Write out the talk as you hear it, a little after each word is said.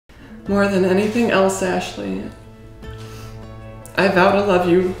More than anything else, Ashley, I vow to love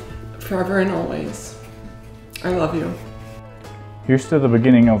you forever and always. I love you. Here's to the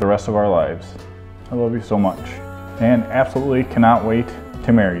beginning of the rest of our lives. I love you so much, and absolutely cannot wait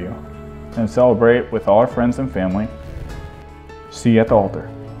to marry you and celebrate with all our friends and family. See you at the altar.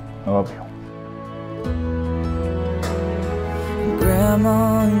 I love you.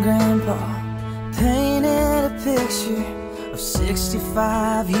 Grandma and Grandpa painted a picture of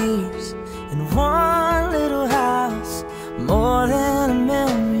 65 years in one little house. More than a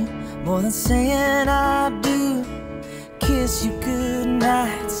memory, more than saying I do. Kiss you good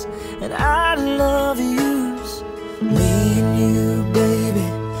nights and I love yous. Me and you, baby,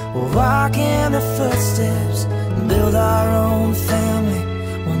 we'll walk in the footsteps and build our own family,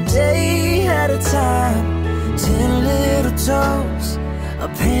 one day at a time. 10 little toes, a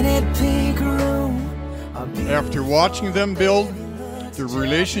painted pink room. After watching them build their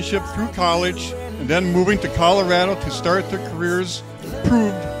relationship through college and then moving to Colorado to start their careers,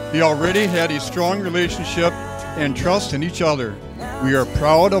 proved they already had a strong relationship and trust in each other. We are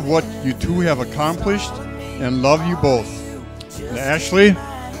proud of what you two have accomplished and love you both. And Ashley,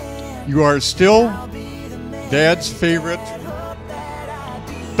 you are still Dad's favorite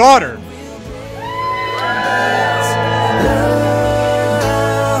daughter.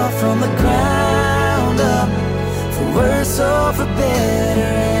 From the ground up, for worse or for better,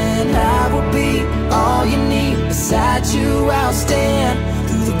 and I will be all you need. Beside you I'll stand,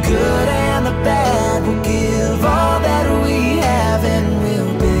 through the good and the bad. We'll give all that we have and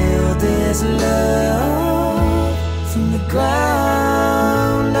we'll build this love from the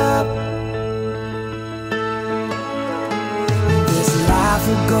ground up. This life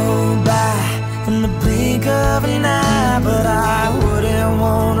will go by in the blink of an eye, but I wouldn't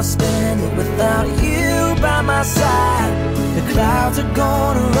want to spend it without you by my side. The clouds are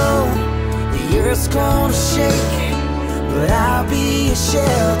gonna roll, the earth's gonna shake, but I'll be a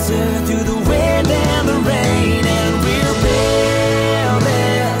shelter through the wind and the rain, and we'll build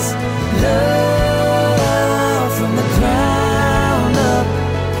this love from the ground up,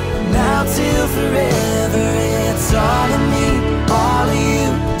 now till forever. It's all of me, all of you.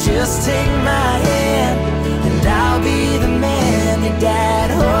 Just take my hand, and I'll be the man your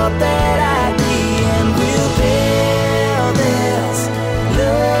dad hoped that I'd be, and we'll build this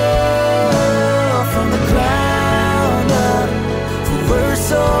love from the ground up, for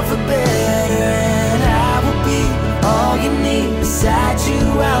worse or for better, and I will be all you need. Beside you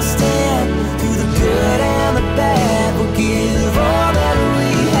I'll stand, through the good and the bad. We'll give all that we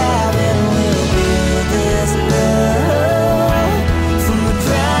have, and we'll build this love.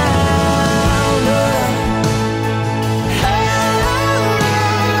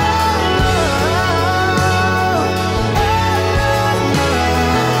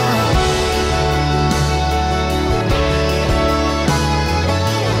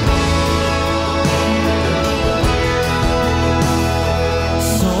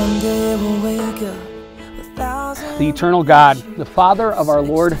 The eternal God, the Father of our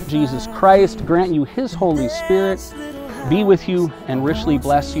Lord Jesus Christ, grant you His Holy Spirit, be with you and richly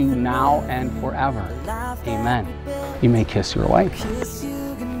bless you now and forever. Amen. You may kiss your wife.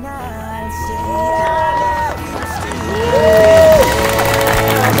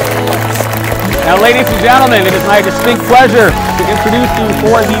 Now, ladies and gentlemen, it is my distinct pleasure to introduce you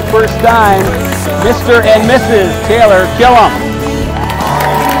for the first time, Mr. and Mrs. Taylor Killam.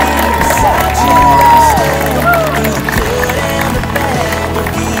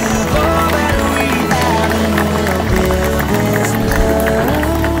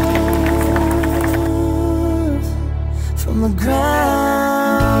 From the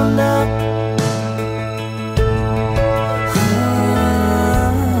ground up,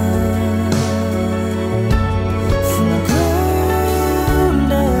 from the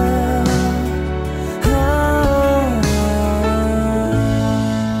ground up,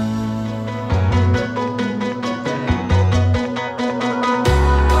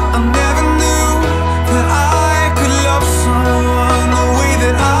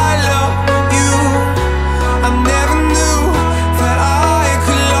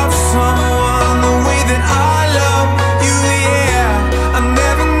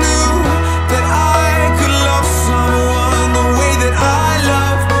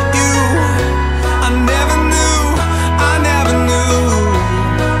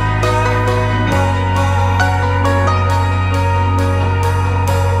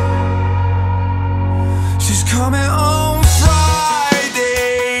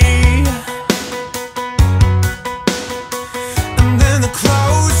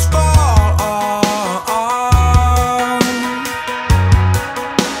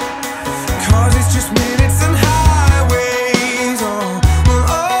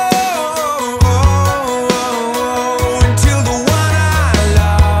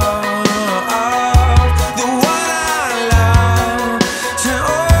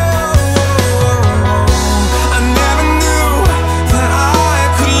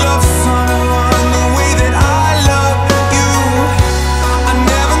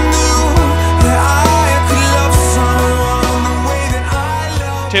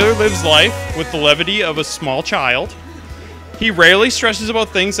 Taylor lives life with the levity of a small child. He rarely stresses about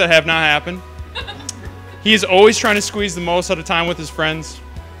things that have not happened. He is always trying to squeeze the most out of time with his friends.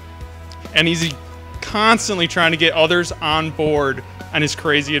 And he's constantly trying to get others on board on his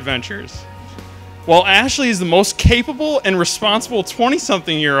crazy adventures. While Ashley is the most capable and responsible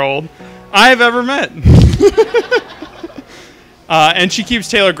 20-something-year-old I have ever met. And she keeps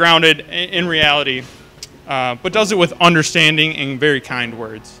Taylor grounded in reality, but does it with understanding and very kind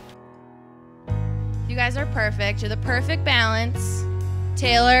words. You guys are perfect. You're the perfect balance.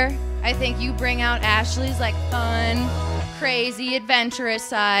 Taylor, I think you bring out Ashley's like fun, crazy, adventurous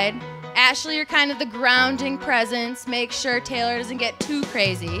side. Ashley, you're kind of the grounding presence. Make sure Taylor doesn't get too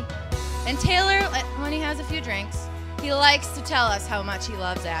crazy. And Taylor, when he has a few drinks, he likes to tell us how much he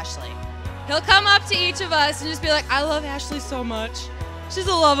loves Ashley. He'll come up to each of us and just be like, I love Ashley so much. She's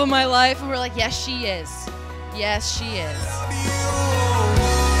the love of my life. And we're like, yes, she is. Yes, she is.